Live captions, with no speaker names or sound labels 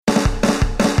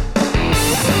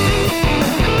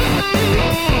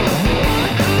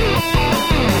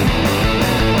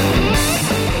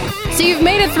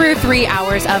through 3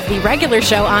 hours of the regular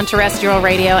show on terrestrial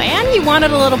radio, and you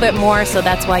wanted a little bit more, so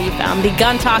that's why you found the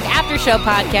Gun Talk After Show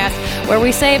podcast, where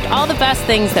we saved all the best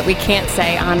things that we can't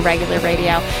say on regular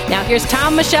radio. Now here's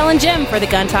Tom, Michelle, and Jim for the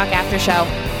Gun Talk After Show.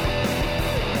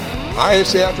 Hi,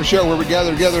 it's the After Show, where we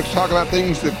gather together to talk about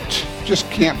things that just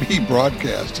can't be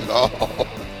broadcast at all.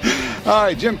 All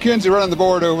right, Jim Kinsey running the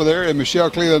board over there, and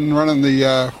Michelle Cleland running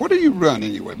the, what do you run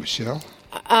anyway, Michelle?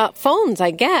 Phones,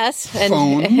 I guess.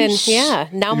 Phones? And yeah,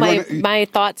 now my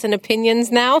thoughts and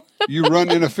opinions now. You run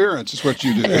interference is what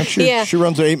you do. Yeah, she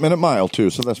runs an 8-minute mile, too,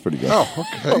 so that's pretty good. Oh,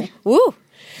 okay. Woo.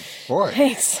 Boy.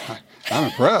 Thanks. I'm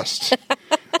impressed.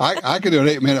 I could do an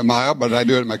 8-minute mile, but I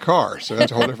do it in my car, so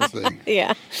that's a whole different thing.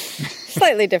 Yeah.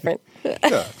 Slightly different. Yeah,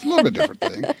 it's a little bit different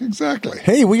thing. Exactly.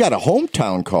 Hey, we got a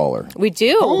hometown caller. We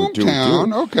do.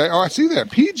 Hometown. Okay. Oh, I see that.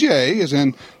 PJ is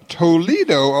in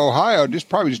Toledo, Ohio,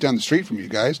 probably just down the street from you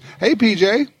guys. Hey,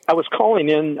 PJ. I was calling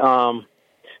in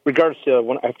regards to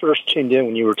when I first tuned in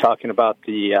when you were talking about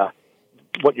the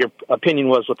what your opinion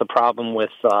was with the problem with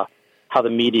how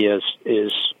the media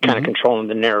is kind of controlling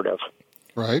the narrative,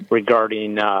 right?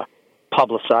 Regarding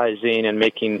publicizing and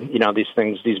making these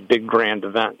things, these big grand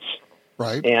events,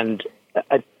 right? And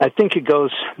I think it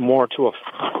goes more to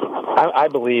I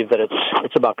believe that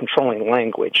it's about controlling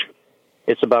language.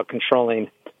 It's about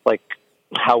controlling like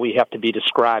how we have to be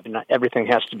described, and everything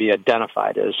has to be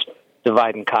identified as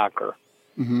divide and conquer.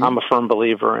 Mm-hmm. I'm a firm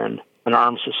believer in an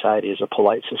armed society is a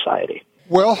polite society.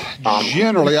 Well,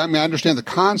 generally, I understand the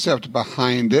concept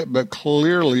behind it, but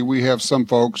clearly we have some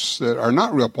folks that are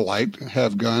not real polite,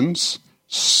 have guns.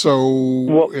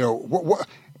 So,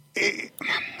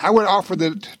 I would offer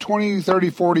that 20, 30,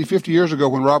 40, 50 years ago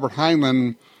when Robert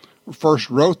Heinlein first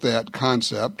wrote that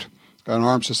concept, an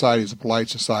armed society is a polite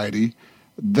society,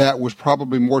 that was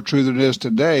probably more true than it is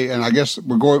today. And I guess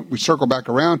we circle back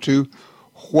around to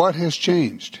what has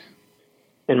changed.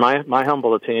 In my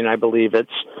humble opinion, I believe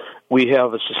we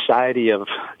have a society of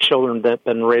children that have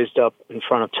been raised up in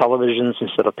front of televisions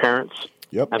instead of parents.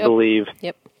 Yep. I believe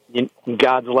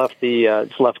God's left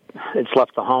it's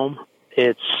left the home.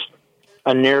 It's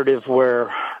a narrative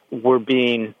where we're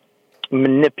being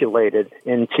manipulated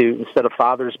into, instead of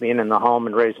fathers being in the home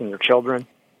and raising their children,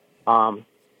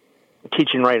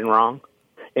 teaching right and wrong.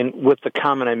 And with the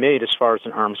comment I made as far as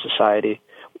an armed society,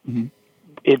 mm-hmm.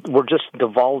 We're just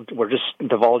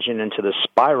divulging into this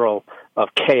spiral of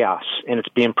chaos, and it's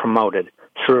being promoted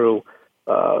through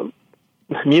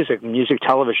music,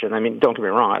 television. I mean, don't get me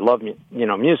wrong, I love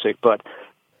music, but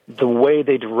the way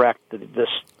they direct this,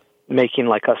 making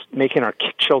our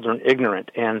children ignorant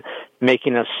and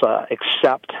making us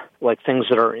accept like things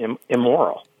that are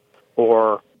immoral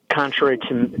or contrary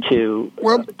to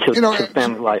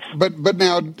family life. But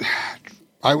now,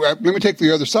 let me take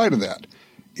the other side of that.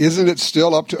 Isn't it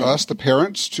still up to us, the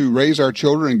parents, to raise our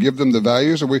children and give them the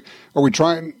values? Are we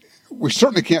trying? We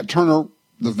certainly can't turn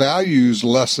the values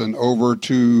lesson over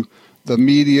to the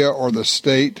media or the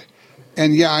state.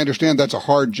 And yeah, I understand that's a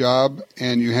hard job,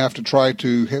 and you have to try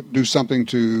to do something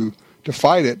to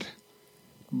fight it.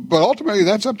 But ultimately,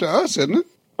 that's up to us, isn't it?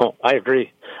 Oh, I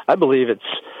agree. I believe it's.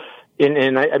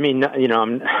 And I mean,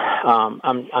 I'm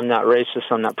not racist,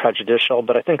 I'm not prejudicial,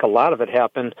 but I think a lot of it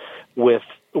happened with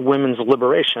women's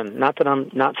liberation. Not that I'm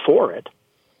not for it,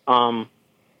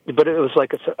 but it was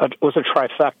like it was a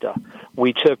trifecta.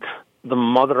 We took the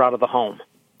mother out of the home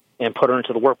and put her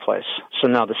into the workplace. So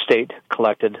now the state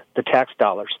collected the tax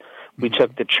dollars. We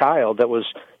took the child that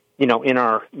was, in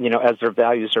our, as their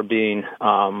values are being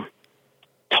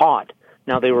taught.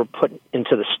 Now they were put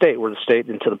into the state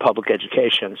into the public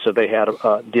education, so they had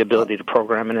the ability to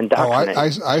program and indoctrinate.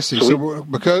 Oh, I see. So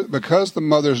because the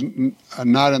mother's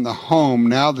not in the home,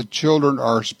 now the children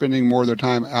are spending more of their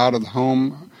time out of the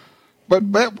home.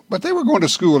 But they were going to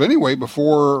school anyway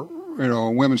before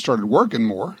women started working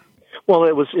more. Well,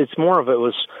 it's more of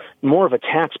a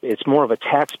tax base. It's more of a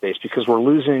tax base because we're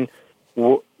losing.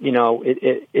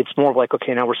 It's more like,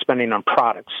 okay, now we're spending on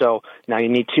products. So now you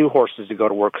need 2 horses to go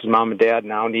to work because mom and dad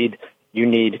now need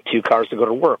 2 cars to go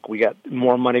to work. We got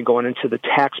more money going into the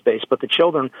tax base, but the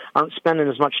children aren't spending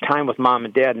as much time with mom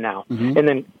and dad now. Mm-hmm. And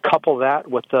then couple that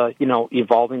with the,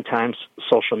 evolving times,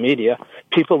 social media,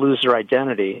 people lose their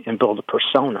identity and build a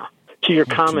persona. To your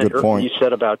comment you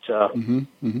said about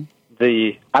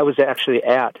I was actually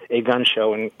at a gun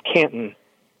show in Canton,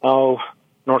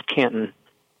 North Canton.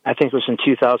 I think it was in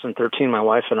 2013, my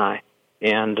wife and I,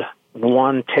 and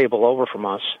one table over from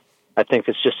us, I think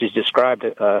it's just as described,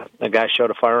 a guy showed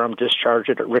a firearm,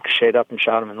 discharged it ricocheted up and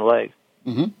shot him in the leg.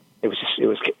 Mm-hmm. It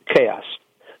was chaos.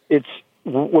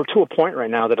 We're to a point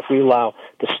right now that if we allow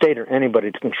the state or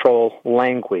anybody to control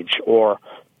language or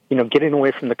getting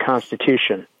away from the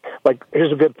Constitution. Like,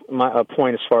 here's a good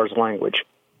point as far as language.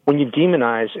 When you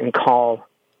demonize and call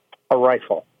a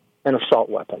rifle an assault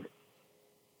weapon,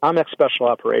 I'm ex-special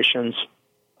operations.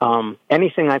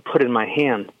 Anything I put in my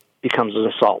hand becomes an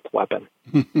assault weapon.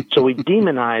 So we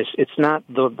demonize. It's not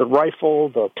the rifle,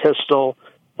 the pistol,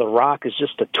 the rock is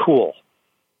just a tool.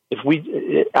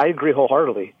 I agree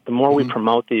wholeheartedly. The more we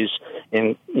promote these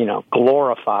and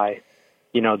glorify,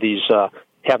 these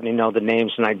having to know the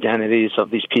names and identities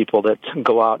of these people that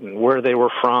go out and where they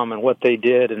were from and what they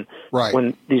did, and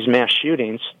when these mass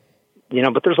shootings,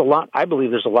 But there's a lot. I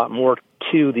believe there's a lot more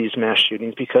to these mass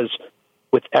shootings, because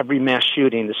with every mass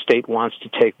shooting, the state wants to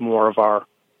take more of our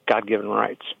God-given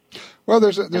rights. Well,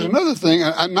 there's another thing.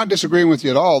 I'm not disagreeing with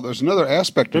you at all. There's another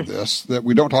aspect of this that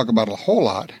we don't talk about a whole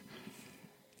lot.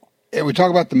 And we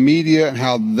talk about the media and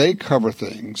how they cover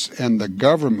things and the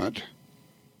government.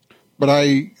 But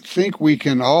I think we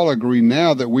can all agree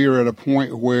now that we are at a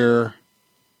point where,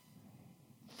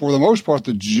 for the most part,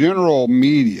 the general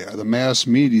media, the mass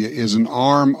media, is an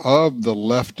arm of the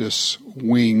leftist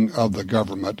wing of the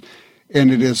government.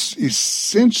 And it is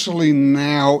essentially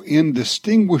now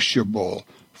indistinguishable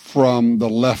from the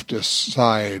leftist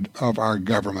side of our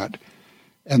government.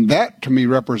 And that, to me,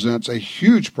 represents a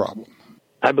huge problem.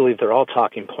 I believe they're all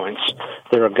talking points.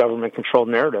 They're a government-controlled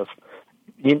narrative.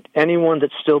 Anyone that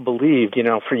still believed,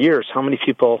 for years, how many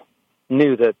people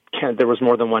knew that there was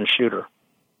more than one shooter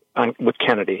with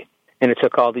Kennedy? And it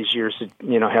took all these years to,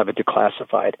 have it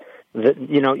declassified. That,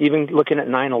 even looking at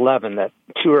 9/11, that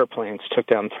 2 airplanes took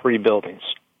down 3 buildings.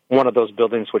 One of those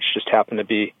buildings, which just happened to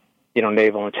be,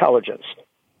 naval intelligence.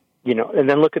 And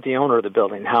then look at the owner of the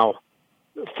building, how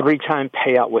 3-time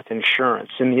payout with insurance,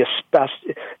 and the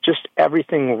asbestos, just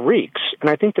everything reeks. And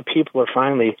I think the people are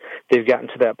they've gotten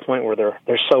to that point where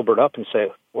they're sobered up and say,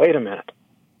 wait a minute,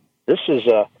 this is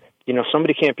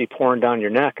somebody can't be pouring down your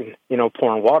neck and,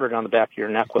 pouring water down the back of your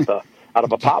neck with out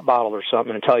of a pop bottle or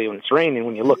something and tell you when it's raining.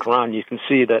 When you look around, you can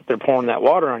see that they're pouring that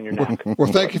water on your neck.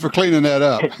 Well, thank you for cleaning that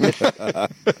up.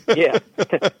 Yeah.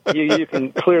 You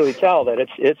can clearly tell that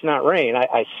it's not rain.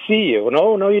 I see you.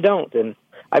 No, you don't. And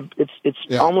it's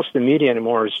almost the media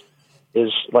anymore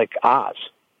is like Oz.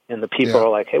 And the people are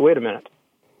like, hey, wait a minute.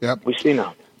 Yep. We see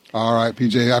now. All right,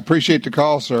 PJ. I appreciate the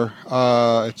call, sir.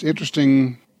 It's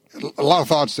interesting. A lot of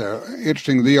thoughts there.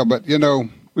 Interesting deal. But,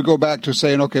 we go back to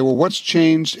saying, okay, well, what's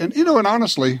changed? And, and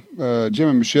honestly, Jim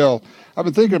and Michelle, I've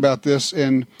been thinking about this.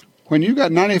 And when you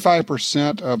got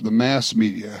 95% of the mass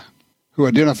media who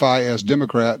identify as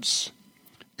Democrats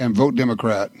and vote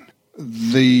Democrat,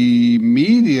 the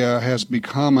media has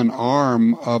become an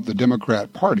arm of the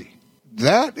Democrat Party.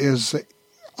 That is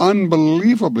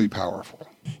unbelievably powerful.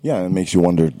 Yeah, it makes you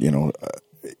wonder,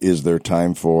 is there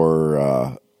time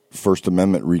for First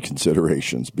Amendment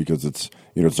reconsiderations? Because it's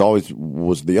always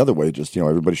was the other way. Just,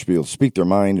 everybody should be able to speak their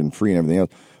mind and free and everything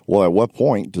else. Well, at what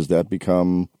point does that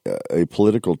become a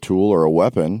political tool or a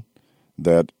weapon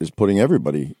that is putting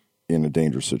everybody in a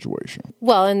dangerous situation?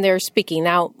 Well, and they're speaking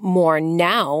out more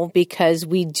now because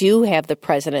we do have the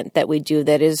president that we do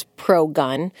that is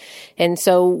pro-gun. And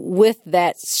so with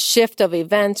that shift of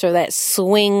events or that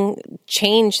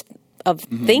change of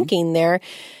thinking there,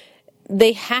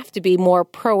 they have to be more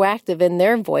proactive in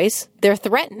their voice. They're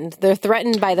threatened. They're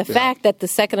threatened by the fact that the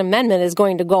Second Amendment is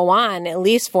going to go on at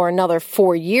least for another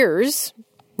 4 years,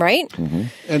 right? Mm-hmm.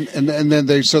 And then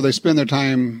they spend their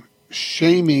time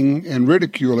shaming and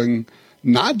ridiculing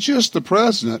not just the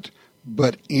president,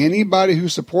 but anybody who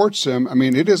supports him. I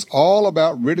mean, it is all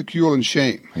about ridicule and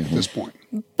shame at this point.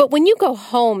 But when you go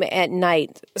home at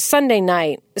night, Sunday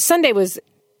was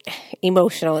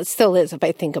emotional. It still is if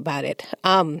I think about it.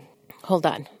 Hold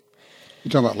on. You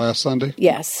talking about last Sunday?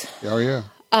 Yes. Oh, yeah.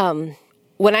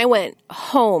 When I went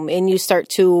home and you start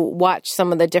to watch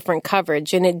some of the different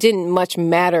coverage, and it didn't much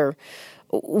matter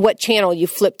what channel you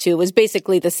flip to, it was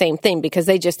basically the same thing because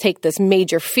they just take this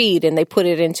major feed and they put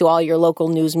it into all your local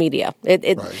news media.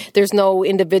 Right. There's no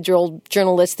individual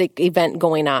journalistic event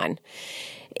going on.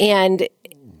 And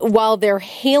while they're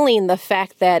hailing the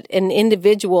fact that an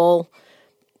individual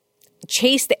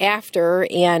chased after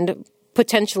and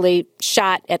potentially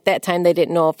shot, at that time they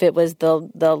didn't know if it was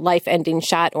the life-ending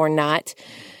shot or not,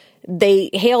 they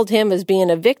hailed him as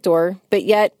being a victor, but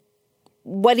yet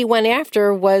what he went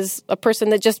after was a person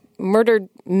that just murdered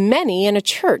many in a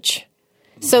church.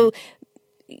 So,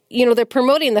 they're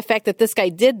promoting the fact that this guy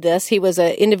did this. He was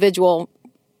an individual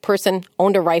person,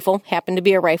 owned a rifle, happened to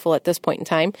be a rifle at this point in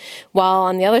time, while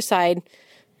on the other side,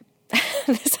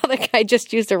 this other guy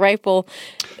just used a rifle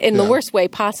in the worst way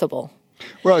possible.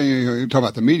 Well, you talk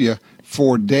about the media.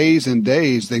 For days and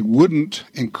days, they wouldn't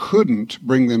and couldn't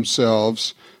bring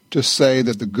themselves to say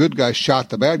that the good guy shot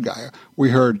the bad guy. We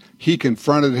heard he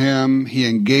confronted him, he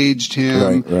engaged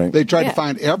him. Right. They tried to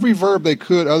find every verb they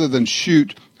could other than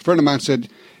shoot. A friend of mine said,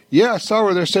 yeah, I saw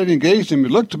where they said he engaged him.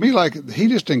 It looked to me like he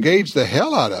just engaged the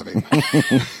hell out of him.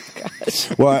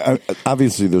 Well,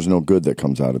 obviously there's no good that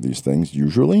comes out of these things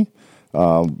usually.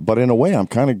 But in a way, I'm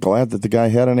kind of glad that the guy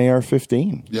had an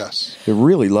AR-15. Yes. It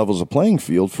really levels the playing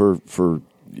field for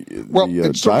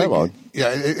the dialogue.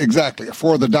 Yeah, exactly.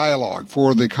 For the dialogue,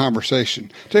 for the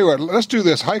conversation. Tell you what, let's do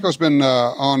this. Heiko's been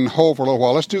on hold for a little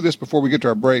while. Let's do this before we get to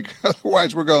our break.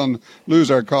 Otherwise, we're going to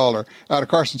lose our caller. Out of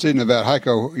Carson City, Nevada.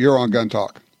 Heiko, you're on Gun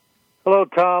Talk. Hello,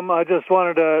 Tom. I just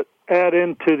wanted to add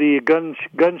into the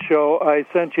gun show. I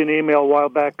sent you an email a while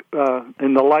back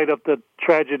in the light of the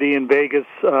tragedy in Vegas.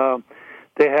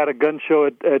 They had a gun show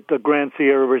at the Grand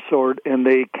Sierra Resort, and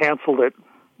they canceled it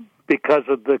because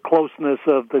of the closeness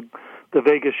of the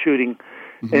Vegas shooting.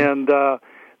 Mm-hmm.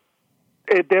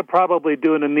 And they're probably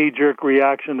doing a knee-jerk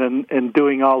reaction and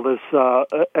doing all this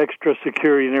extra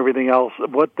security and everything else.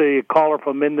 What the caller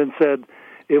from Minden said,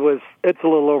 it's a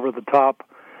little over the top.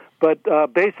 But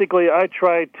basically, I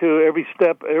try to,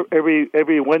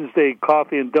 every Wednesday,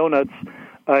 coffee and donuts,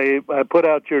 I put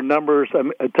out your numbers.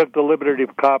 I took the liberty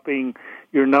of copying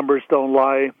your Numbers Don't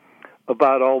Lie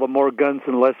about all the more guns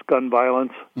and less gun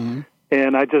violence. Mm-hmm.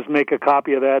 And I just make a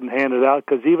copy of that and hand it out,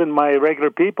 because even my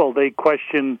regular people, they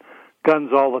question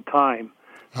guns all the time.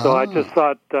 So I just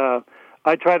thought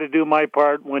I try to do my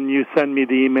part when you send me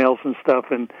the emails and stuff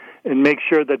and make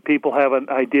sure that people have an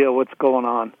idea of what's going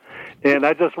on. And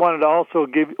I just wanted to also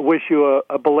wish you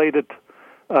a belated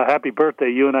happy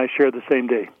birthday. You and I share the same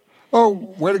day.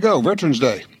 Oh, way to go. Veterans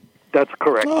Day. That's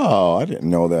correct. Oh, I didn't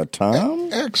know that, Tom.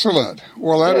 Excellent.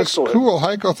 Well, that is cool.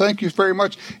 Heiko, thank you very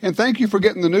much. And thank you for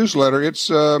getting the newsletter. It's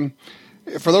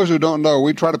for those who don't know,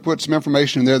 we try to put some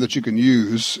information in there that you can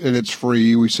use, and it's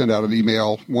free. We send out an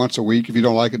email once a week. If you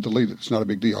don't like it, delete it. It's not a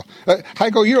big deal.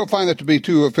 Heiko, you don't find that to be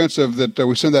too offensive that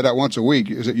we send that out once a week.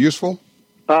 Is it useful?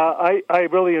 I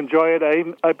really enjoy it. I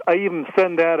even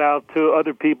send that out to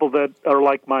other people that are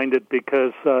like-minded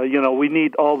because, we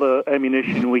need all the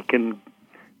ammunition we can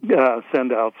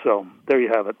send out. So there you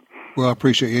have it. Well, I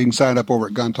appreciate it. You can sign up over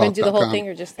at guntalk.com. Do the whole thing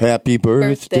or just happy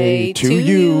birthday to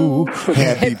you.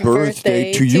 Happy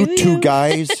birthday to you two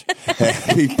guys.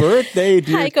 Happy birthday,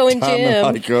 dear Heiko and Tom Jim.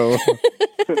 And Heiko.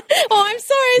 Oh, I'm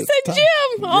sorry. I said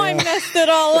Jim. Oh, I messed it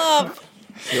all up.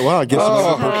 Yeah, well, I guess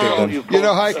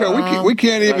Heiko, we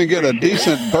can't even get a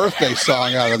decent birthday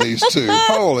song out of these two.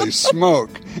 Holy smoke.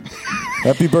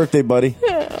 Happy birthday, buddy.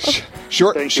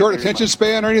 Short attention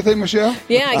span or anything, Michelle?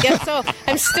 Yeah, I guess so.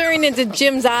 I'm staring into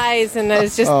Jim's eyes, and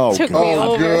it just took me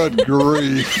over. Oh, good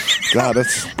grief. God,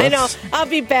 that's... I know. I'll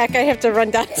be back. I have to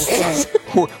run downstairs.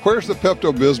 Where's the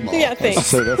Pepto-Bismol? Yeah,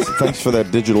 thanks. Thanks for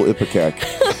that digital Ipecac.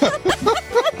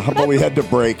 How about we head to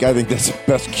break? I think that's the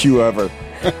best cue ever.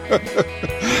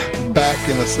 Back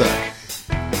in a sec.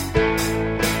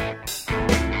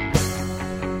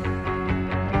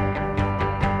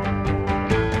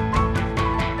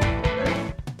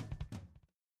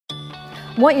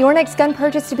 Want your next gun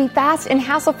purchase to be fast and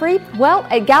hassle-free? Well,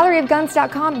 at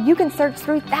GalleryofGuns.com, you can search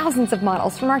through thousands of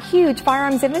models from our huge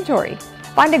firearms inventory.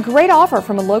 Find a great offer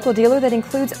from a local dealer that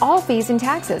includes all fees and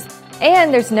taxes.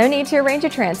 And there's no need to arrange a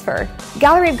transfer.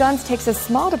 Gallery of Guns takes a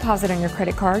small deposit on your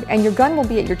credit card, and your gun will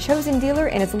be at your chosen dealer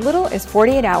in as little as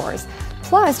 48 hours.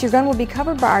 Plus, your gun will be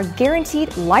covered by our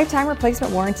guaranteed lifetime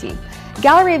replacement warranty.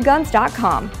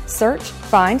 GalleryofGuns.com. Search,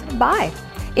 find, buy.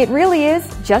 It really is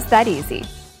just that easy.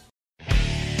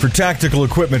 For tactical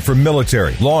equipment for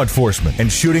military, law enforcement,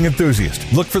 and shooting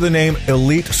enthusiasts, look for the name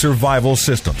Elite Survival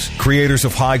Systems, creators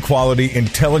of high-quality,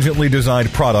 intelligently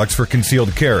designed products for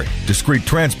concealed carry, discreet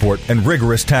transport, and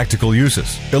rigorous tactical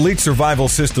uses. Elite Survival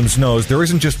Systems knows there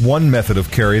isn't just one method of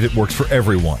carry that works for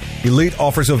everyone. Elite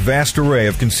offers a vast array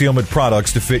of concealment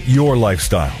products to fit your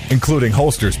lifestyle, including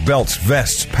holsters, belts,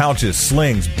 vests, pouches,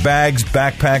 slings, bags,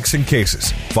 backpacks, and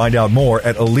cases. Find out more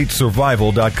at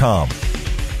EliteSurvival.com.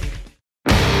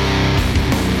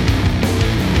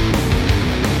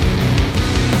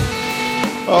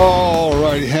 All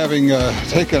right, having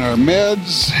taken our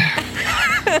meds,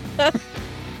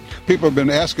 people have been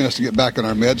asking us to get back on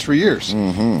our meds for years.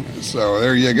 Mm-hmm. So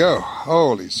there you go.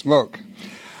 Holy smoke.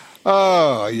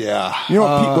 Oh, yeah. You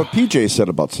know what PJ said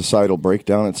about societal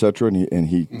breakdown, et cetera, and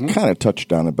he kind of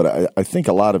touched on it, but I think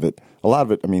a lot of it,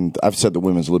 I mean, I've said the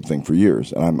women's lib thing for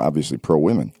years, and I'm obviously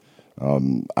pro-women.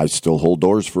 I still hold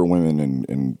doors for women,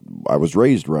 and I was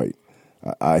raised right.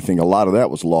 I think a lot of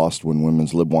that was lost when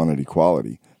women's lib wanted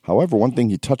equality. However, one thing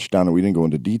he touched on, and we didn't go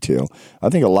into detail, I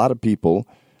think a lot of people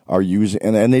are using,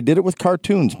 and they did it with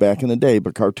cartoons back in the day,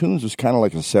 but cartoons was kind of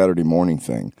like a Saturday morning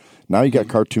thing. Now you got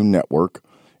Cartoon Network,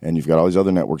 and you've got all these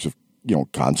other networks of,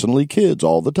 constantly kids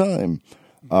all the time.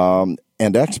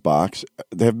 And Xbox,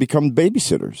 they have become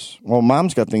babysitters. Well,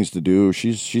 mom's got things to do.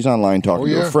 She's online talking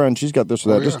to her friend. She's got this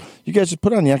or that. You guys just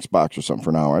put on the Xbox or something for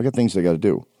an hour. I got things I got to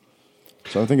do.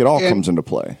 So I think it all comes into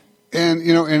play. And,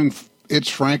 and it's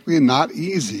frankly not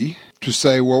easy to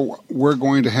say, well, we're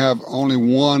going to have only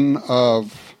one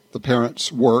of the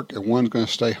parents work and one's going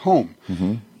to stay home.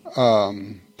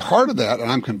 Mm-hmm. Part of that,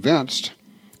 and I'm convinced,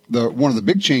 one of the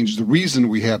big changes, the reason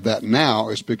we have that now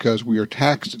is because we are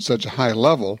taxed at such a high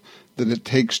level that it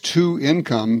takes two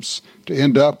incomes to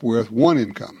end up with one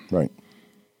income. Right.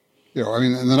 In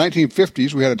the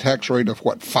 1950s, we had a tax rate of,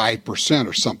 5%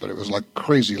 or something. It was like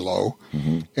crazy low.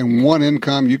 Mm-hmm. And one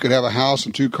income, you could have a house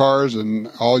and two cars and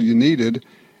all you needed.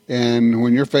 And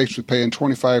when you're faced with paying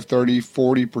 25, 30,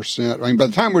 40%, by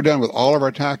the time we're done with all of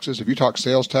our taxes, if you talk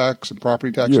sales tax and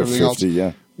property tax and everything 50,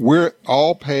 else, we're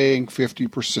all paying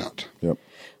 50%. Yep.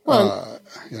 Well,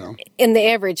 and the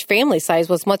average family size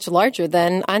was much larger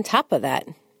than on top of that.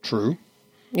 True.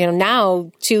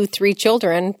 Now 2-3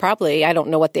 children, probably, I don't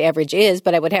know what the average is,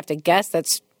 but I would have to guess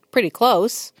that's pretty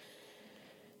close.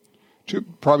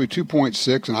 Probably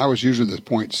 2.6, and I was usually the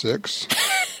 0.6.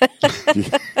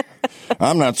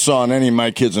 I'm not sawing any of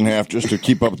my kids in half just to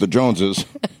keep up with the Joneses.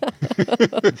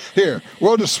 Here,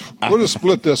 we'll just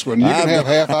split this one. You can have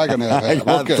half, I can have half. I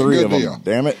got okay, three good of them. deal.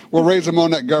 Damn it. We'll raise them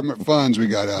on that government funds we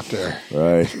got out there.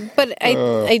 Right. But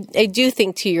I do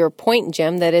think, to your point,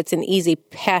 Jim, that it's an easy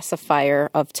pacifier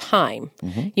of time.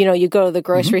 Mm-hmm. You go to the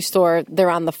grocery store, they're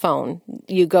on the phone.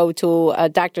 You go to a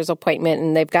doctor's appointment,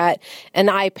 and they've got an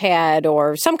iPad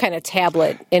or some kind of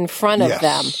tablet in front of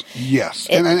them. Yes.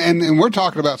 And we're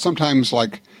talking about sometimes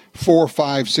like 4,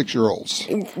 5, 6-year-olds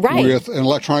with an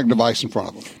electronic device in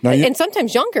front of them. And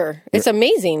sometimes younger. It's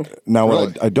amazing. Now,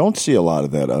 really? I don't see a lot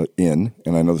of that and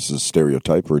I know this is a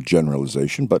stereotype or a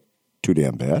generalization, but too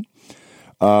damn bad.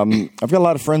 I've got a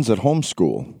lot of friends that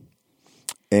homeschool,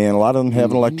 and a lot of them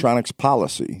have an electronics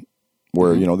policy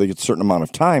where, they get a certain amount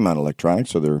of time on electronics,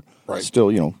 so they're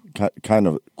still, kind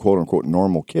of quote-unquote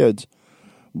normal kids.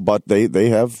 But they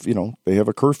have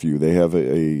a curfew. They have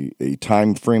a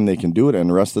time frame they can do it, and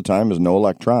the rest of the time is no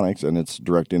electronics, and it's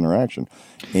direct interaction.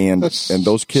 And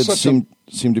those kids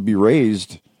seem to be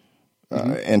raised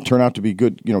and turn out to be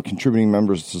good, contributing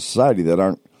members of society that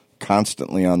aren't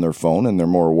constantly on their phone, and they're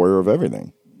more aware of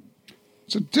everything.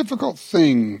 It's a difficult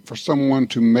thing for someone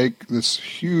to make this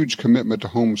huge commitment to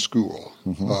homeschool.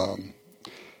 Mm-hmm.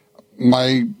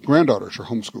 My granddaughters are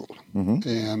homeschooled,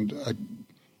 and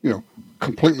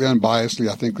completely unbiasedly,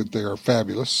 I think that they are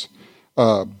fabulous.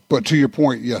 But to your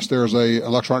point, yes, there's a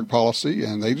electronic policy,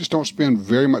 and they just don't spend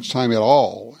very much time at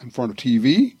all in front of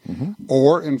TV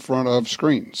or in front of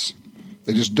screens.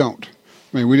 They just don't.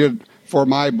 We did, for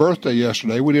my birthday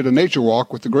yesterday, we did a nature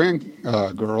walk with the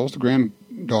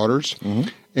granddaughters,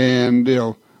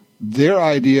 and their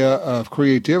idea of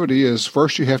creativity is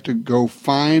first you have to go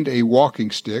find a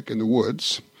walking stick in the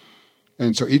woods.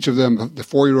 And so each of them, the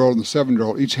 4-year-old and the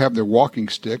 7-year-old, each have their walking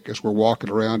stick as we're walking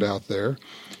around out there.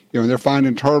 And they're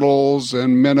finding turtles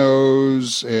and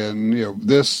minnows and,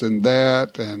 this and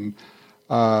that. And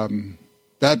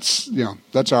that's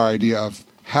our idea of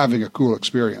having a cool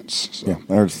experience. So. Yeah,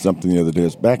 I heard something the other day.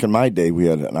 Back in my day, we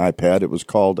had an iPad. It was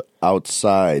called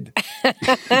Outside.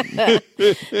 But,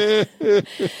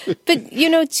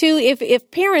 too,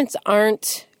 if parents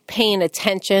aren't paying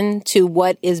attention to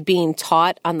what is being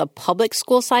taught on the public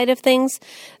school side of things,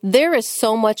 there is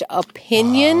so much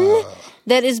opinion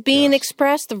that is being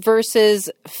expressed versus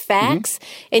facts.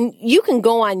 And you can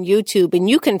go on YouTube and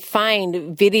you can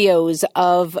find videos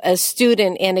of a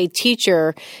student and a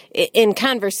teacher in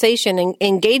conversation,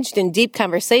 engaged in deep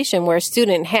conversation, where a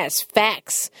student has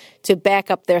facts to back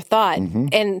up their thought.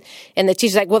 And the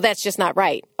teacher's like, well, that's just not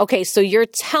right. Okay, so you're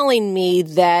telling me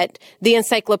that the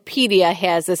encyclopedia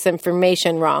has this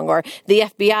information wrong, or the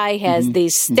FBI has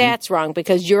these stats wrong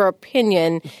because your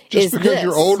opinion is this. Just because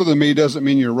you're older than me doesn't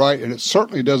mean you're right, and it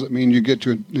certainly doesn't mean you get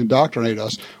to indoctrinate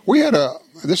us.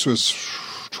 This was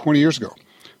 20 years ago.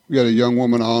 We had a young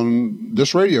woman on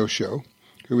this radio show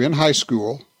who, in high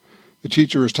school, the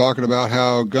teacher was talking about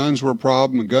how guns were a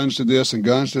problem and guns did this and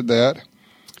guns did that.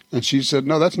 And she said,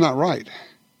 no, that's not right.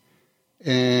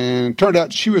 And it turned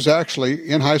out she was actually,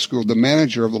 in high school, the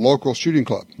manager of the local shooting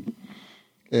club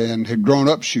and had grown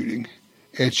up shooting.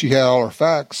 And she had all her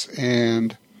facts,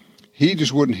 and he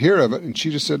just wouldn't hear of it. And she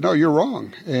just said, no, you're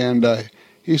wrong. And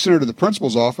he sent her to the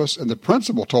principal's office, and the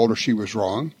principal told her she was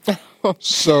wrong.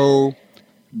 So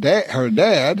her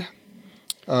dad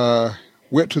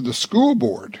went to the school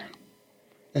board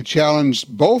and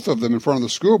challenged both of them in front of the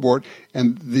school board,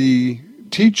 and the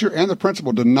teacher and the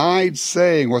principal denied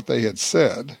saying what they had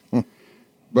said.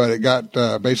 But it got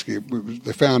basically,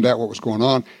 they found out what was going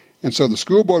on. And so the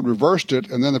school board reversed it,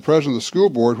 and then the president of the school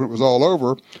board, when it was all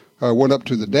over, went up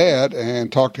to the dad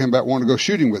and talked to him about wanting to go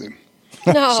shooting with him.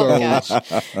 Gosh.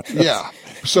 Yeah.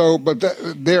 So, but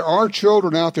there are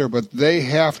children out there, but they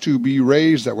have to be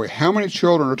raised that way. How many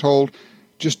children are told,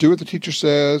 just do what the teacher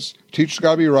says, teacher's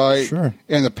got to be right, Sure.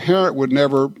 and the parent would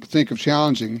never think of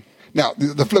challenging? Now,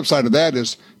 the flip side of that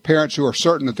is parents who are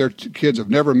certain that their kids have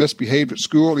never misbehaved at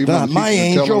school, even Not though the my teachers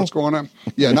tell them angel. what's going on.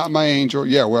 Yeah, not my angel.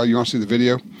 Yeah, well, you want to see the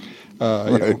video?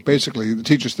 You know, basically, the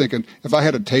teacher's thinking, if I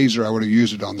had a taser, I would have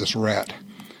used it on this rat.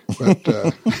 But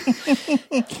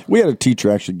We had a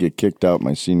teacher actually get kicked out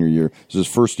my senior year. It was his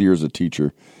first year as a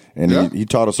teacher. And Yeah. he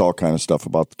taught us all kind of stuff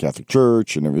about the Catholic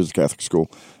Church, and it was a Catholic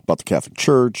school, about the Catholic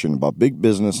Church and about big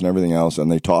business and everything else.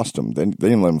 And they tossed him. They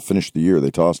didn't let him finish the year.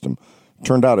 They tossed him.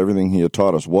 Turned out everything he had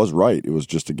taught us was right. It was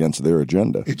just against their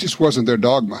agenda. it just wasn't their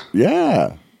dogma.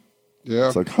 Yeah. Yeah.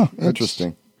 It's like,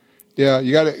 interesting. Yeah,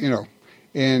 you got to,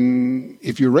 and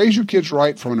if you raise your kids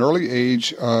right from an early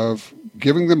age of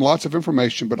giving them lots of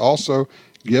information, but also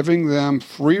giving them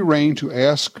free rein to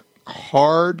ask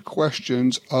hard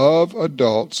questions of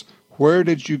adults, where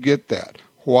did you get that?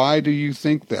 Why do you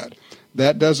think that?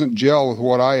 That doesn't gel with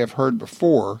what I have heard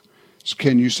before. So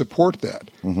can you support that?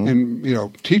 And,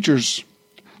 teachers,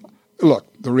 look,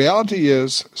 the reality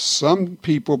is some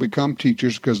people become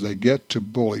teachers because they get to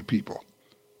bully people.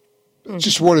 It's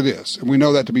just what it is, and we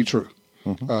know that to be true.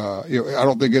 I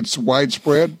don't think it's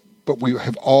widespread, but we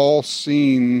have all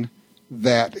seen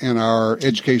that in our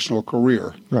educational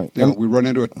career. Right. We run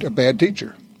into a bad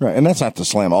teacher. Right, and that's not to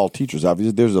slam all teachers.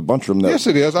 Obviously, there's a bunch of them. That, Yes,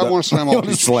 it is. I want to slam all You want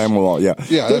to teachers. slam them all. Yeah,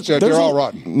 Yeah, that's it. They're all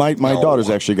rotten. My No.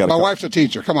 daughter's actually got. My wife's a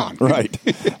teacher. Come on. Right.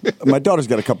 My daughter's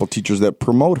got a couple of teachers that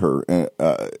promote her,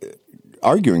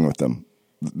 arguing with them.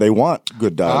 They want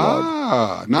good dialogue.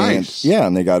 Ah, nice.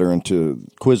 And they got her into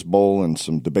Quiz Bowl and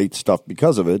some debate stuff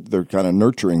because of it. They're kind of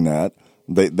nurturing that.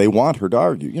 They want her to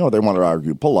argue. They want her to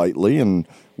argue politely and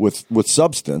with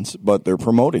substance, but they're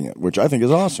promoting it, which I think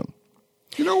is awesome.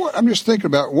 You know what? I'm just thinking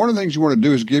about one of the things you want to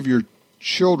do is give your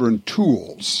children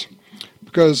tools,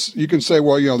 because you can say,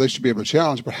 well, they should be able to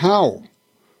challenge, but how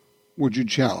would you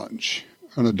challenge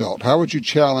an adult? How would you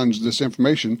challenge this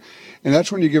information? And that's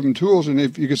when you give them tools. And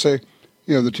if you could say,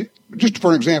 just for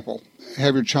an example,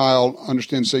 have your child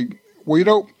understand, say,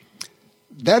 well,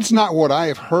 that's not what I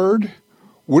have heard.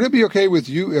 Would it be okay with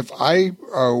you if I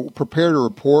prepared a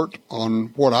report on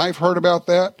what I've heard about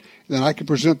that? And then I could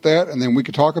present that, and then we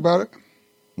could talk about it?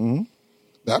 Mm-hmm.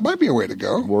 That might be a way to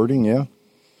go. Wording, yeah.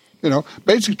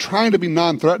 Basically trying to be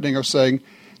non-threatening of saying,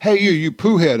 hey, you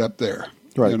poo head up there.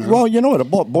 Right. Well, what?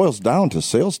 It boils down to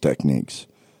sales techniques,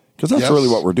 because that's Yes. really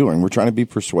what we're doing. We're trying to be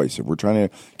persuasive. We're trying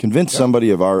to convince somebody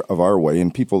of our way,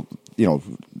 and people,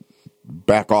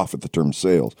 back off at the term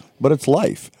sales. But it's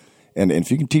life, and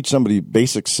if you can teach somebody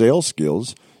basic sales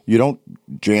skills, you don't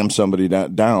jam somebody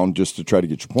down just to try to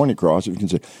get your point across. If you can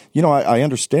say, I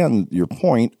understand your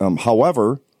point.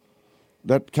 However,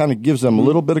 that kind of gives them a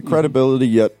little bit of credibility,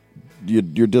 yet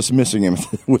you're dismissing him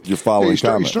with your following You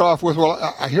comment. start off with,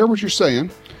 well, I hear what you're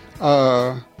saying,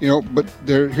 but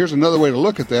here's another way to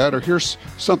look at that, or here's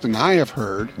something I have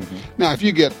heard. Mm-hmm. Now, if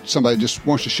you get somebody that just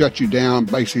wants to shut you down,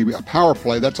 basically a power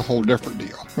play, that's a whole different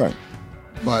deal. Right.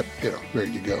 But, there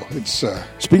you go. It's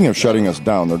Speaking of shutting us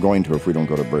down, they're going to if we don't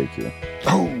go to break here.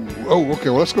 okay. Well,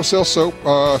 let's go sell soap.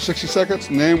 60 seconds,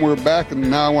 and then we're back. And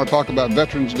now I want to talk about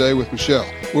Veterans Day with Michelle.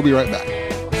 We'll be right back.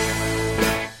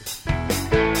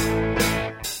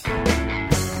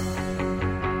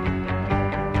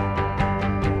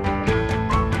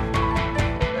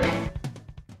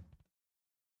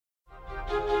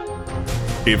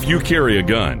 If you carry a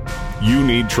gun, you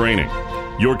need training.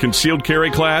 Your concealed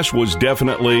carry class was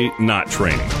definitely not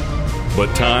training.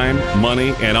 But time,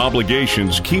 money, and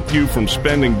obligations keep you from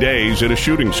spending days at a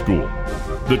shooting school.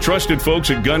 The trusted folks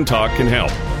at Gun Talk can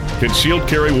help. Concealed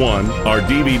Carry 1, our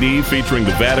DVD featuring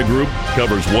the VADA Group,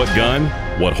 covers what gun,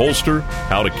 what holster,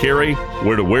 how to carry,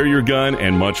 where to wear your gun,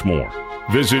 and much more.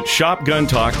 Visit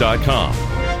shopguntalk.com.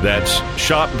 That's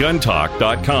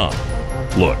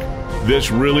shopguntalk.com. Look,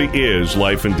 this really is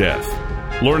life and death.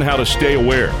 Learn how to stay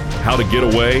aware, how to get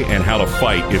away, and how to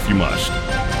fight if you must.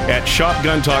 At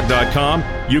shopguntalk.com,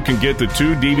 you can get the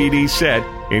 2 DVD set,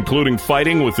 including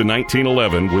Fighting with the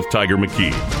 1911 with Tiger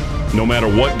McKee. No matter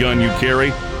what gun you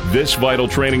carry, this vital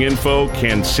training info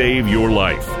can save your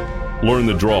life. Learn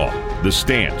the draw, the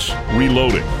stance,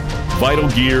 reloading, vital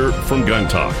gear from Gun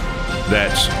Talk.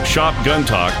 That's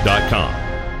shopguntalk.com.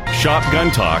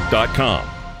 ShopGunTalk.com.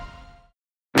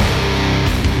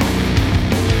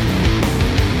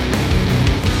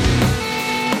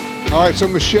 All right, so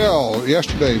Michelle,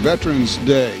 yesterday, Veterans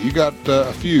Day, you got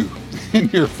a few in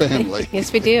your family.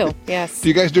 Yes, we do. Yes. Do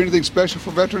you guys do anything special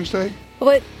for Veterans Day?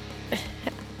 Well,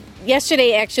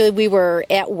 yesterday, actually, we were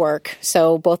at work.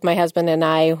 So both my husband and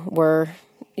I were,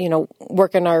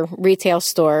 working our retail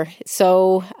store.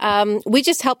 So we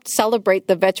just helped celebrate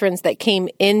the veterans that came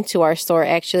into our store,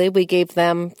 actually. We gave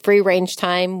them free range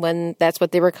time when that's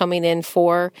what they were coming in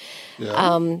for.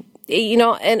 Yeah.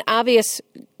 An obvious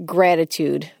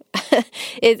gratitude.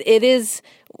 It is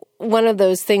one of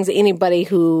those things that anybody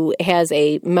who has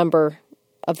a member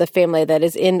of the family that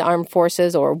is in armed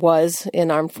forces or was in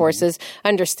armed forces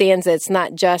understands that it's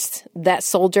not just that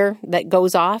soldier that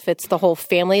goes off. It's the whole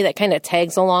family that kind of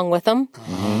tags along with them.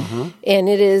 Mm-hmm. And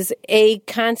it is a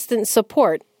constant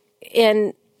support.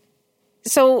 And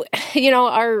so,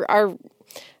 our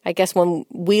I guess when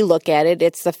we look at it,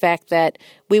 it's the fact that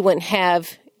we wouldn't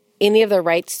have any of the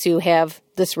rights to have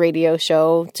this radio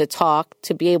show, to talk,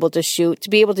 to be able to shoot, to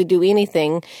be able to do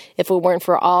anything if it weren't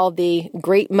for all the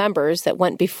great members that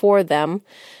went before them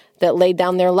that laid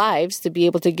down their lives to be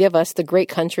able to give us the great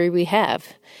country we have.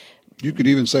 You could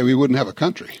even say we wouldn't have a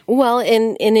country. Well,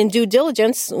 and in due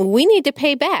diligence, we need to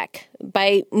pay back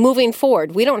by moving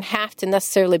forward. We don't have to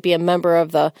necessarily be a member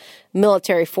of the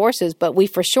military forces, but we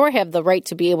for sure have the right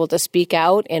to be able to speak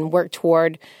out and work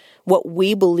toward what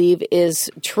we believe is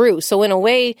true. So in a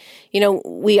way,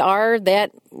 we are that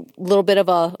little bit of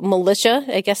a militia,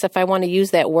 I guess, if I want to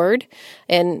use that word.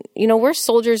 And, we're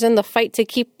soldiers in the fight to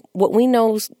keep what we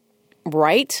know's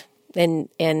right and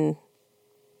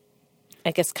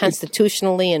I guess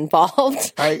constitutionally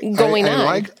involved going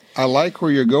on. I like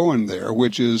where you're going there,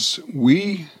 which is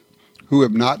we who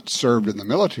have not served in the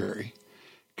military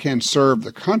can serve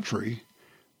the country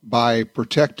by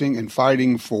protecting and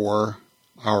fighting for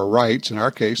our rights, in our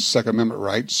case, Second Amendment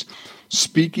rights,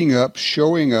 speaking up,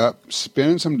 showing up,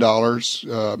 spending some dollars,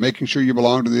 making sure you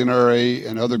belong to the NRA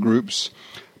and other groups.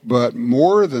 But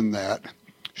more than that,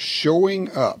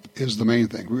 showing up is the main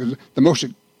thing. The most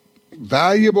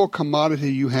valuable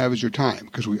commodity you have is your time,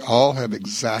 because we all have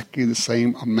exactly the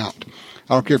same amount.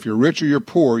 I don't care if you're rich or you're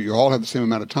poor, you all have the same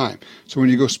amount of time. So when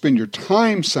you go spend your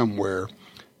time somewhere,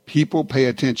 people pay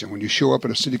attention. When you show up at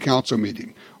a city council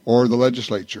meeting or the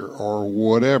legislature or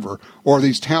whatever, or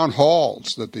these town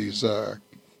halls that these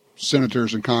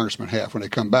senators and congressmen have when they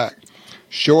come back,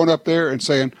 showing up there and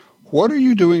saying, what are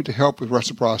you doing to help with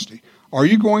reciprocity? Are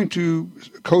you going to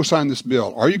co-sign this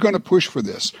bill? Are you going to push for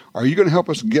this? Are you going to help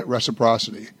us get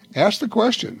reciprocity? Ask the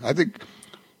question. I think,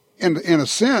 in a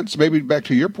sense, maybe back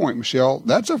to your point, Michelle,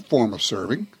 that's a form of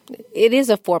serving. It is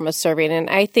a form of serving, and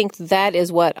I think that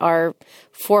is what our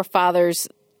forefathers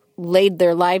laid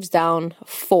their lives down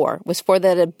for, was for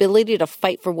that ability to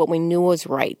fight for what we knew was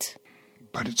right.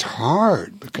 But it's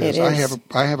hard because I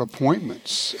have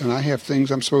appointments and I have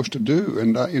things I'm supposed to do,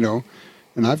 and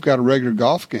and I've got a regular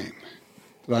golf game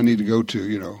that I need to go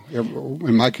to.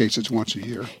 In my case, it's once a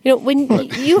year. When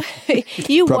you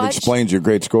probably watch, explains your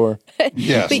great score.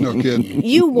 Yes, no kidding.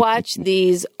 You watch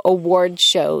these award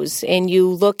shows and you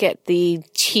look at the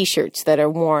T-shirts that are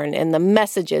worn and the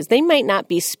messages. They might not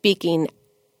be speaking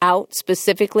out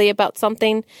specifically about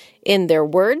something in their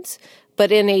words,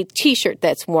 but in a T-shirt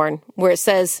that's worn where it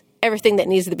says everything that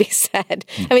needs to be said.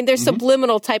 I mean, there's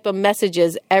subliminal type of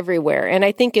messages everywhere. And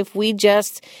I think if we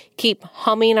just keep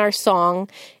humming our song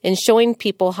and showing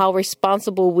people how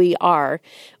responsible we are,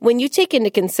 when you take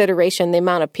into consideration the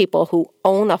amount of people who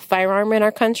own a firearm in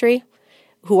our country,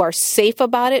 who are safe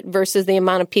about it, versus the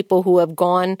amount of people who have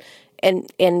gone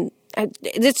and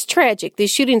it's tragic.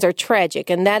 These shootings are tragic,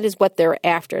 and that is what they're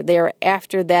after. They're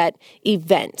after that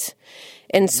event.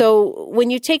 And so when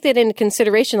you take that into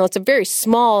consideration, though, it's a very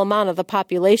small amount of the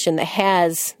population that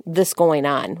has this going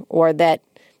on or that,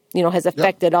 has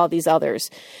affected all these others.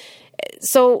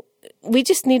 So we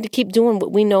just need to keep doing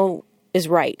what we know is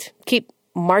right. Keep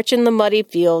marching the muddy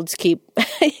fields. Keep,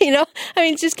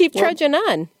 just keep trudging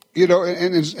on.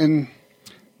 And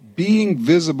being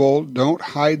visible, don't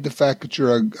hide the fact that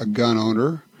you're a gun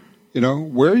owner.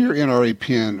 Wear your NRA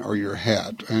pin or your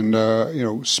hat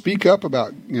and, speak up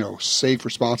about, safe,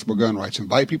 responsible gun rights.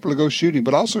 Invite people to go shooting,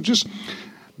 but also just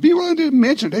be willing to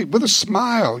mention, hey, with a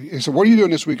smile. So what are you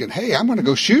doing this weekend? Hey, I'm going to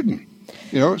go shooting.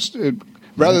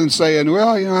 Rather than saying, well,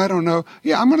 I don't know.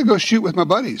 Yeah, I'm going to go shoot with my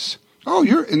buddies. Oh,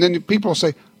 and then people will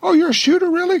say, oh, you're a shooter,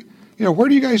 really? Where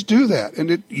do you guys do that?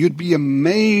 And you'd be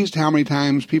amazed how many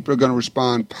times people are going to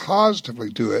respond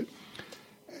positively to it.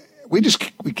 We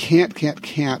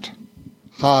can't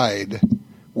hide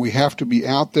we have to be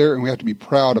out there and we have to be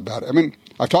proud about it. I mean,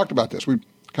 I've talked about this. We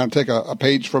kind of take a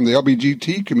page from the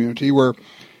LBGT community where,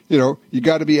 you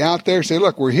got to be out there and say,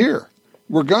 look, we're here.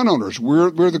 We're gun owners. We're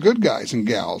the good guys and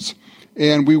gals.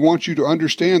 And we want you to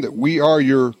understand that we are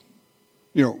your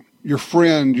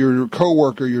friend, your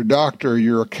coworker, your doctor,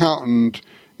 your accountant,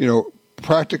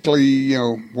 practically,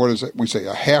 what is it? We say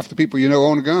half the people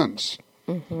own guns.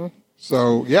 Mm-hmm.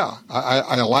 So, yeah,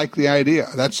 I like the idea.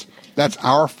 That's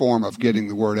our form of getting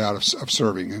the word out of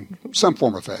serving in some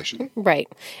form of fashion. Right.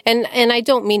 And I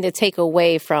don't mean to take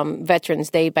away from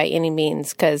Veterans Day by any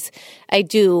means, because I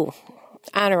do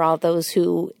honor all those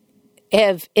who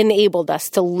have enabled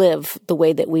us to live the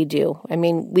way that we do. I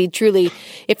mean, we truly,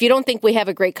 if you don't think we have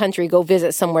a great country, go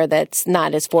visit somewhere that's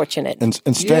not as fortunate. And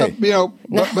stay. Yeah,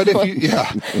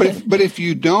 but if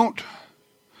you don't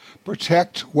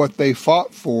protect what they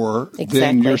fought for,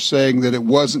 then you're saying that it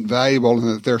wasn't valuable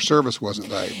and that their service wasn't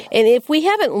valuable. And if we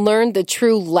haven't learned the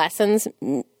true lessons,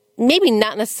 maybe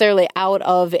not necessarily out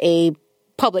of a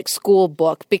public school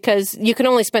book, because you can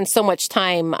only spend so much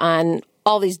time on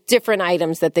all these different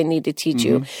items that they need to teach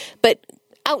you. But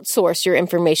outsource your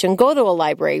information. Go to a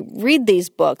library. Read these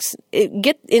books.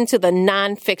 Get into the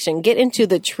nonfiction. Get into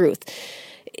the truth.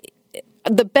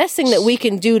 The best thing that we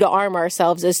can do to arm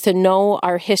ourselves is to know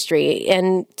our history.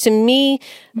 And to me,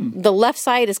 the left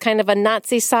side is kind of a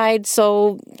Nazi side,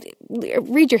 so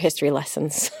read your history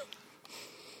lessons.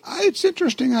 It's an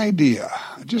interesting idea.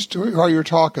 Just while you're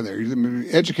talking there,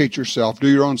 educate yourself, do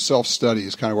your own self-study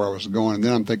is kind of where I was going. And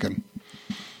then I'm thinking,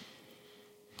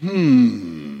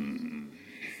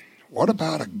 what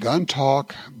about a Gun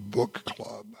Talk book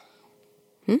club?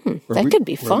 That could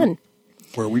be fun.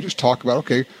 Where we just talk about,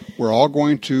 okay, we're all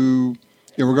going to,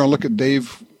 we're going to look at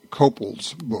Dave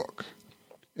Copeland's book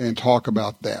and talk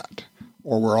about that.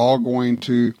 Or we're all going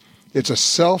to, it's a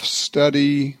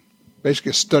self-study, basically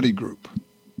a study group.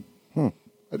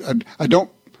 I don't,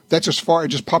 that's as far, it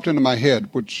just popped into my head,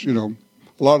 which, a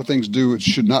lot of things do, it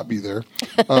should not be there.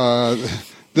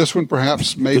 This one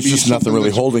perhaps maybe. There's just nothing really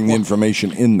holding the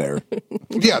information in there.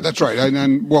 Yeah, that's right.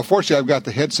 And fortunately, I've got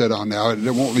the headset on now. It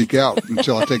won't leak out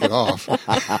until I take it off.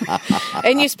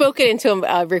 And you spoke it into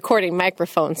a recording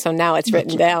microphone, so now it's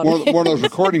written down. One of those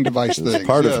recording device things. It's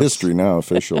part of history now,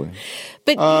 officially.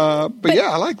 But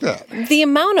yeah, I like that. The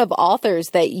amount of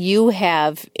authors that you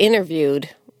have interviewed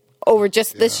over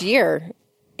just this year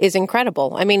is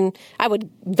incredible. I mean, I would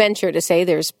venture to say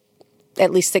there's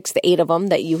at least 6 to 8 of them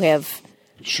that you have.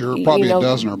 Sure, probably a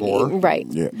dozen or more. Right.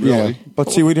 Yeah, really. Yeah.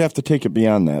 But see, we'd have to take it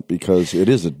beyond that because it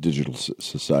is a digital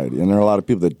society, and there are a lot of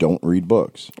people that don't read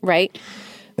books. Right.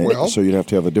 Well, so you'd have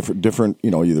to have a different,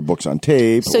 either books on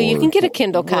tape. So you can get a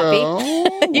Kindle copy.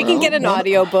 You can get an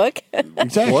audio book.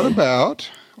 Exactly. What about,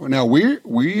 now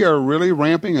we are really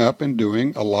ramping up and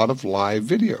doing a lot of live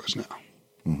videos now.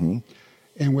 Mm-hmm.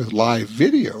 And with live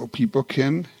video, people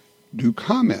can do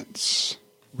comments,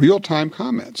 real-time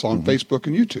comments on Facebook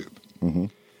and YouTube. Mm-hmm.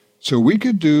 So we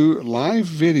could do live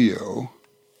video,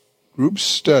 group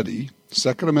study,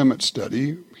 Second Amendment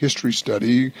study, history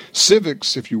study,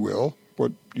 civics, if you will,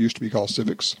 what used to be called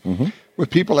civics, with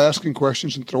people asking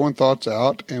questions and throwing thoughts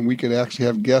out, and we could actually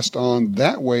have guests on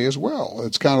that way as well.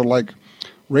 It's kind of like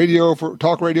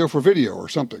talk radio for video or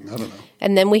something. I don't know.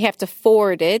 And then we have to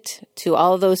forward it to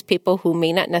all of those people who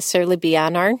may not necessarily be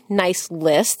on our nice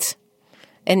list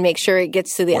and make sure it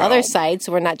gets to the other side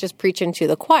so we're not just preaching to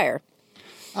the choir.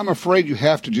 I'm afraid you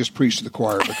have to just preach to the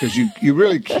choir because you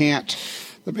really can't.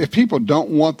 If people don't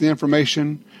want the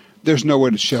information, there's no way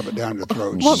to shove it down their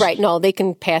throats. Well, right. No, they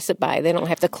can pass it by. They don't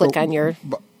have to click on your...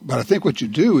 But I think what you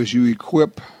do is you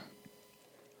equip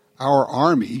our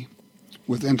Army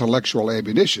with intellectual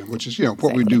ammunition, which is,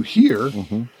 what we do here.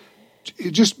 Mm-hmm.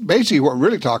 It just basically what we're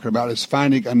really talking about is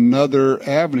finding another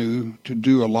avenue to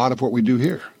do a lot of what we do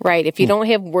here. Right. If you don't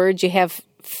have words, you have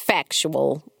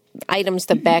factual items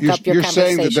to back up your conversation. You're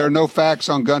saying that there are no facts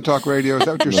on Gun Talk Radio? Is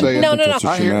that what you're saying? No.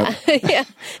 I hear. Yeah.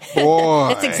 Boy.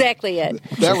 That's exactly it.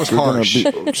 That was harsh.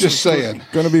 Just saying.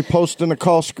 Going to be posting a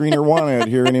call screener one ad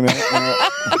here any minute.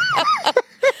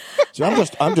 See,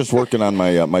 I'm just working on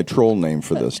my troll name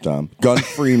for this, Tom. Gun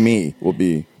Free Me will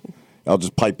be. I'll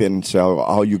just pipe in and say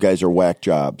how you guys are whack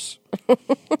jobs.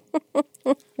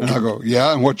 And I'll go,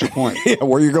 yeah, and what's your point? Yeah,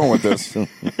 where are you going with this?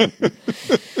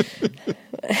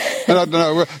 And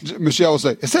Michelle will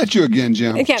say, is that you again,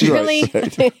 Jim? Yeah, really?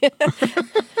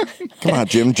 Come on,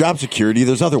 Jim. Job security.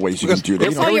 There's other ways you can do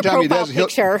that. Every time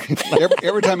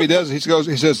he does it,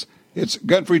 he says, it's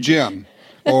Gun-Free Jim.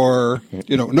 Or,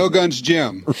 no guns,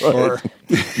 Jim. Right. Or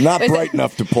not bright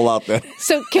enough to pull out that.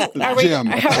 So are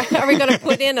we going to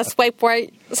put in a swipe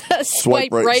right,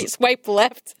 swipe right, swipe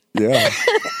left? Yeah.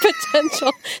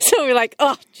 potential. So we're like,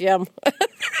 oh, Jim.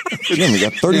 Jim, you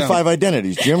got 35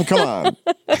 identities. Jim, come on.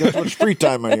 You got too much free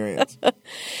time on your hands.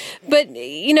 But,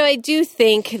 I do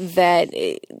think that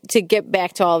to get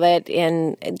back to all that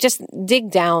and just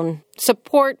dig down,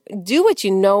 support, do what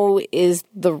you know is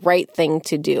the right thing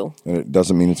to do. And it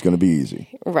doesn't mean it's going to be easy.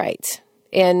 Right.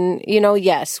 And,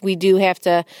 yes, we do have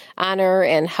to honor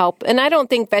and help. And I don't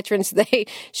think Veterans Day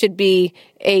should be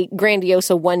a grandiose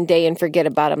one day and forget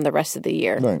about them the rest of the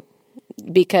year. Right.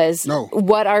 Because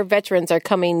what our veterans are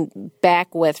coming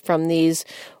back with from these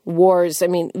wars, I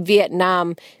mean,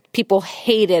 Vietnam, people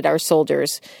hated our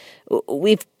soldiers.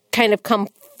 We've kind of come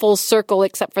full circle,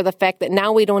 except for the fact that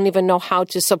now we don't even know how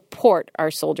to support our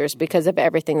soldiers because of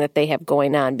everything that they have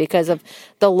going on, because of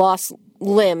the lost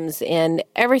limbs and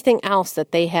everything else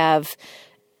that they have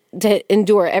to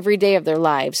endure every day of their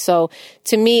lives. So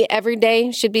to me, every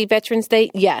day should be Veterans Day.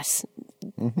 Yes.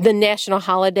 The national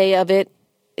holiday of it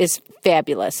is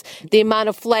fabulous. The amount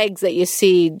of flags that you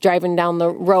see driving down the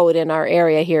road in our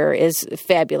area here is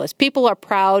fabulous. People are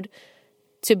proud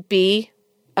to be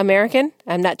American.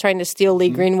 I'm not trying to steal Lee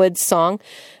Greenwood's song,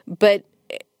 but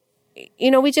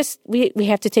we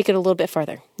have to take it a little bit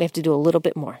further. We have to do a little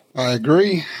bit more. I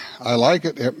agree. I like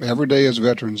it. Every day is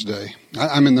Veterans Day.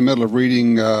 I'm in the middle of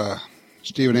reading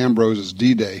Stephen Ambrose's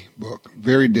D-Day book.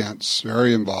 Very dense,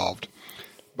 very involved.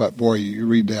 But, boy, you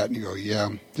read that and you go, yeah.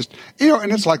 Just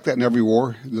and it's like that in every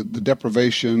war. The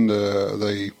deprivation,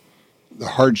 the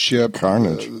hardship.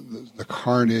 Carnage. The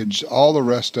carnage, all the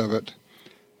rest of it.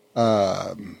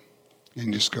 And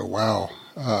you just go, wow.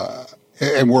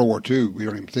 And World War II, we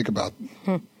don't even think about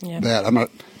that.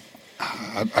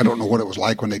 I don't know what it was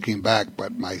like when they came back,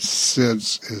 but my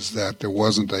sense is that there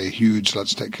wasn't a huge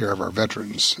let's take care of our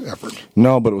veterans effort.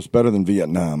 No, but it was better than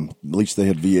Vietnam. At least they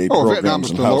had VA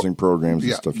programs and housing programs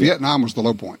and stuff. Vietnam was the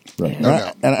low point. Right.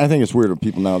 And I think it's weird when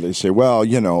people nowadays say, well,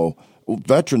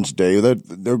 Veterans Day,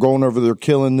 they're going over there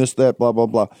killing this, that, blah, blah,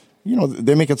 blah.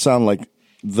 They make it sound like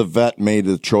the vet made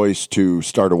the choice to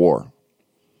start a war.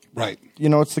 Right.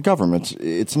 It's the government.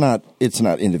 It's not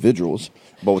individuals.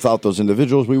 But without those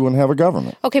individuals, we wouldn't have a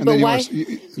government. Okay, and but why?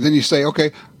 Then you say,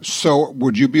 okay, so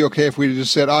would you be okay if we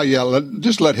just said,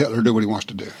 just let Hitler do what he wants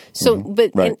to do? So, but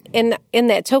right. in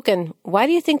that token, why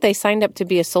do you think they signed up to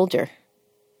be a soldier?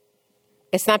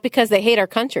 It's not because they hate our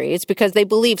country. It's because they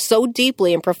believe so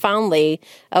deeply and profoundly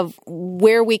of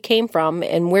where we came from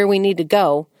and where we need to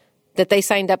go that they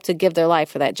signed up to give their life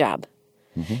for that job.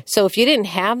 Mm-hmm. So if you didn't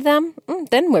have them,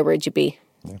 then where would you be?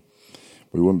 Yeah.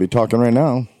 We wouldn't be talking right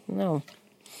now. No.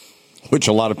 Which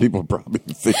a lot of people are probably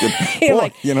thinking,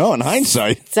 boy, in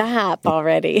hindsight. Stop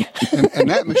already. and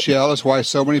that, Michelle, is why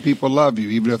so many people love you,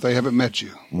 even if they haven't met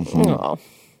you. Mm-hmm. Oh.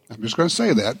 I'm just going to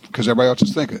say that because everybody else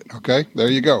is thinking it. Okay? There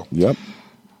you go. Yep.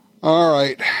 All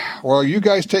right. Well, you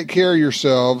guys take care of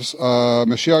yourselves.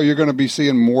 Michelle, you're going to be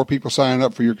seeing more people signing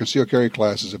up for your concealed carry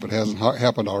classes if it hasn't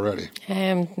happened already.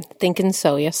 I'm thinking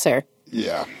so, yes, sir.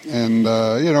 Yeah. And,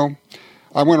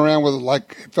 I went around with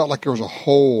it felt like there was a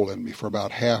hole in me for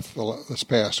about half this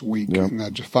past week. Yep. And I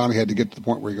just finally had to get to the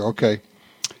point where you go, okay,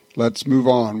 let's move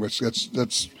on.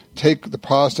 Let's take the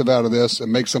positive out of this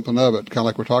and make something of it, kind of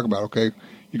like we're talking about. Okay,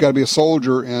 you got to be a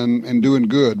soldier and doing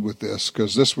good with this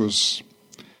because this was,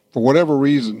 for whatever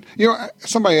reason.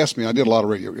 Somebody asked me, I did a lot of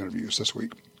radio interviews this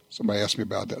week. Somebody asked me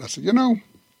about that. I said,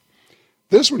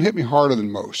 this one hit me harder than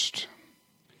most.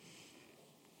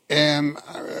 And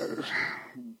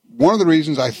one of the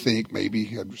reasons I think,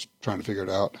 maybe, I'm just trying to figure it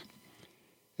out,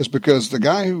 is because the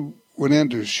guy who went in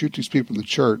to shoot these people in the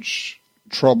church,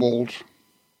 troubled,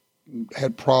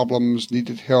 had problems,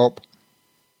 needed help.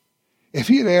 If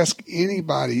he had asked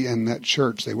anybody in that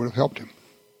church, they would have helped him.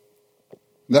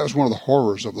 That was one of the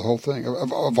horrors of the whole thing.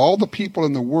 Of all the people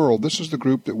in the world, this is the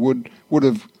group that would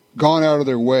have gone out of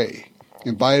their way,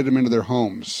 invited him into their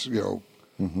homes,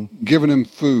 giving him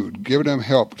food, giving him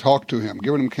help, talked to him,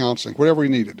 giving him counseling, whatever he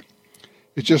needed.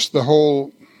 It's just the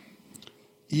whole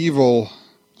evil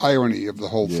irony of the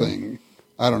whole thing.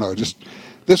 I don't know. Just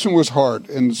this one was hard,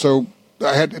 and so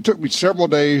it took me several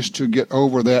days to get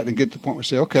over that and get to the point where I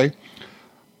say, okay,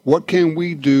 what can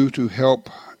we do to help?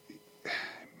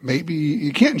 Maybe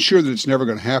you can't ensure that it's never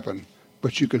going to happen,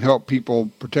 but you can help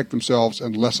people protect themselves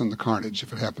and lessen the carnage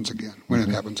if it happens again, when it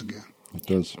happens again. It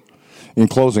does. In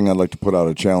closing, I'd like to put out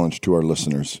a challenge to our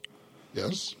listeners.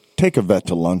 Yes. Take a vet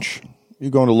to lunch. You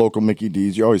go into local Mickey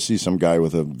D's, you always see some guy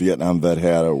with a Vietnam vet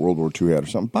hat, a World War II hat or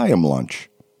something. Buy him lunch.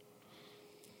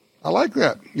 I like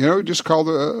that. Just call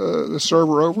the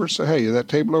server over and say, hey, that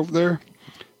table over there,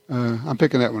 I'm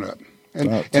picking that one up.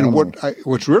 And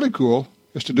what's really cool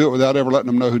is to do it without ever letting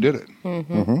them know who did it.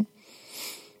 Mm-hmm.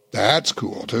 That's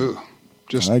cool, too.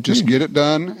 I agree. Just get it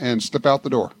done and slip out the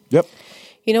door. Yep.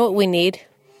 You know what we need?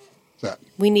 That.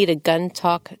 We need a Gun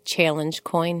Talk Challenge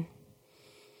coin.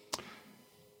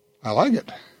 I like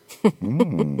it.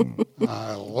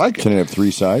 I like it. Can it have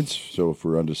 3 sides? So if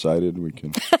we're undecided, we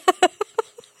can.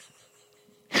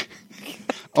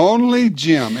 Only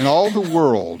Jim in all the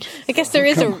world. I guess there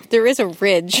is a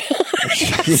ridge.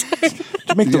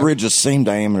 To make the ridge the same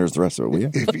diameter as the rest of it, will you?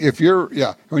 If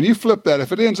when you flip that,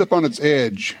 if it ends up on its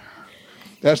edge,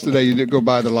 that's the day you go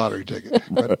buy the lottery ticket.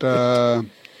 But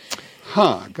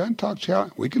Gun Talk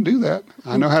Challenge, we can do that.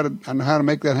 I know how to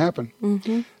make that happen.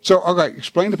 Mm-hmm. So, okay,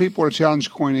 explain to people what a challenge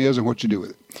coin is and what you do with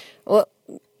it. Well,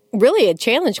 really, a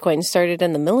challenge coin started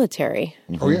in the military.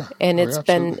 Oh yeah, and it's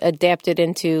been adapted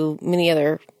into many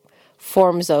other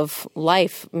forms of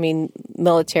life. I mean,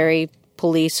 military,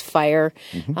 police, fire.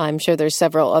 Mm-hmm. I'm sure there's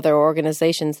several other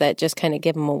organizations that just kind of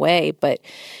give them away. But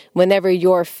whenever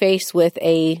you're faced with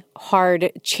a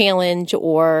hard challenge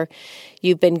or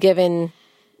you've been given,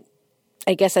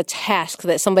 I guess, a task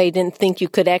that somebody didn't think you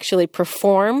could actually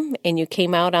perform and you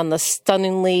came out on the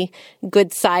stunningly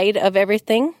good side of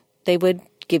everything, they would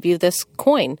give you this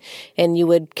coin and you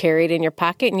would carry it in your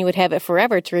pocket and you would have it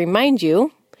forever to remind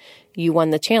you won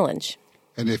the challenge.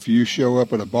 And if you show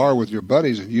up at a bar with your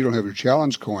buddies and you don't have your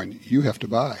challenge coin, you have to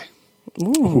buy.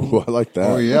 Ooh, I like that.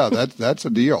 Oh, yeah, that's a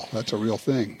deal. That's a real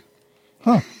thing.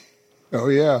 Huh. Oh,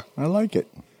 yeah. I like it.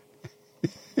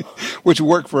 Which would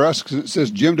work for us because it says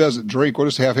Jim doesn't drink. We'll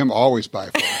just have him always buy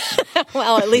for us.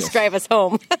 Well, at least drive us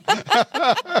home.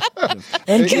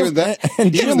 And even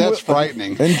that's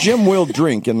frightening. And Jim will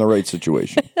drink in the right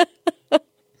situation.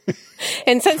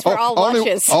 And since we're all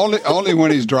luscious. Only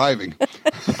when he's driving.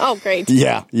 Oh, great.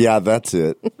 Yeah, that's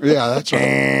it. Yeah, that's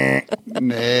right.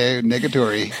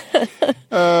 Negatory.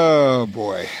 Oh,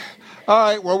 boy. All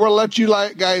right, well, we'll let you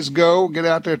guys go. Get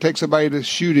out there, take somebody to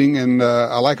shooting. And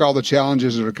I like all the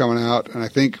challenges that are coming out. And I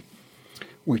think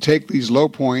we take these low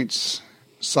points,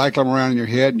 cycle them around in your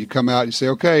head, and you come out and you say,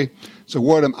 okay, so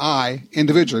what am I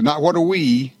individually, not what are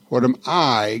we, what am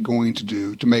I going to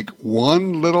do to make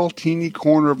one little teeny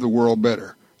corner of the world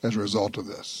better as a result of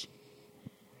this?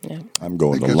 Yeah. I'm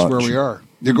going to that's lunch. That's where we are.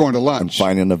 You're going to lunch. I'm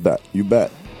finding a bet. You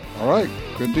bet. All right.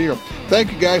 Good deal.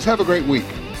 Thank you, guys. Have a great week.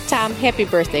 Tom, happy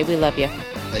birthday. We love you.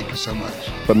 Thank you so much.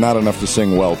 But not enough to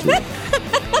sing well to.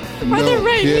 No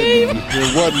kidding.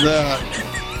 It wasn't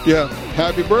that. Yeah.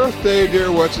 Happy birthday,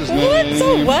 dear. What's his name?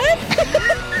 So what?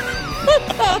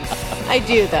 I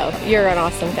do, though. You're an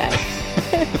awesome guy.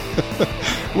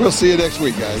 We'll see you next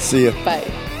week, guys. See you. Bye.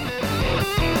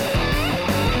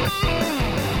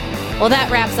 Well, that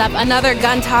wraps up another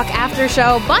Gun Talk After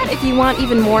Show. But if you want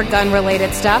even more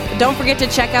gun-related stuff, don't forget to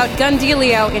check out Gun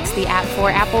Dealio. It's the app for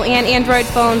Apple and Android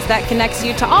phones that connects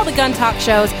you to all the Gun Talk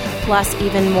shows, plus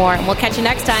even more. And we'll catch you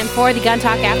next time for the Gun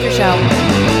Talk After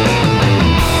Show.